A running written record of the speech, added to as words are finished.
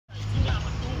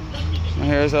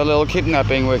Here's a little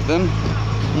kidnapping victim.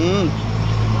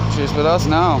 She's with us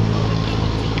now.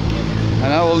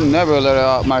 And I will never let her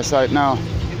out my sight now.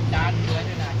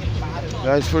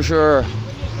 That's for sure.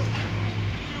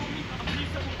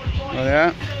 Oh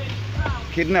yeah.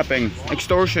 Kidnapping,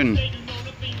 extortion.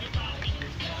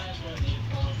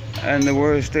 And the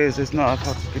worst is, it's not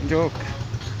a fucking joke.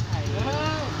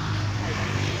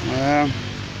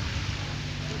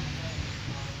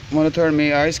 Want to turn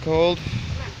me ice cold?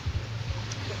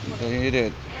 They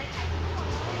did.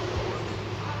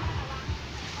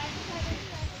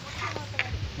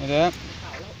 Yeah.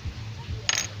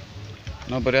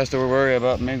 Nobody has to worry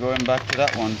about me going back to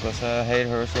that one, because I hate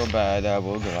her so bad I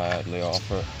will gladly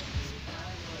offer.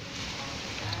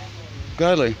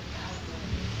 Gladly.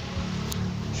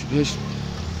 She just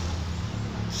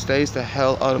stays the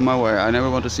hell out of my way. I never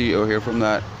want to see or hear from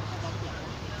that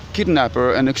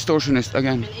kidnapper and extortionist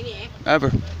again.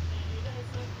 Ever.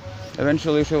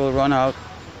 Eventually she will run out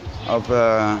of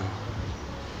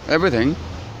everything.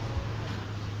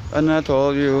 And I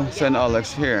told you, send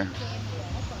Alex here.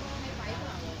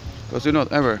 Because do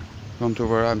not ever come to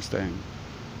where I'm staying.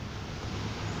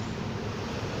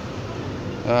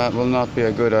 That will not be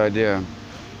a good idea.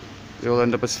 You'll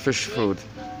end up as fish food.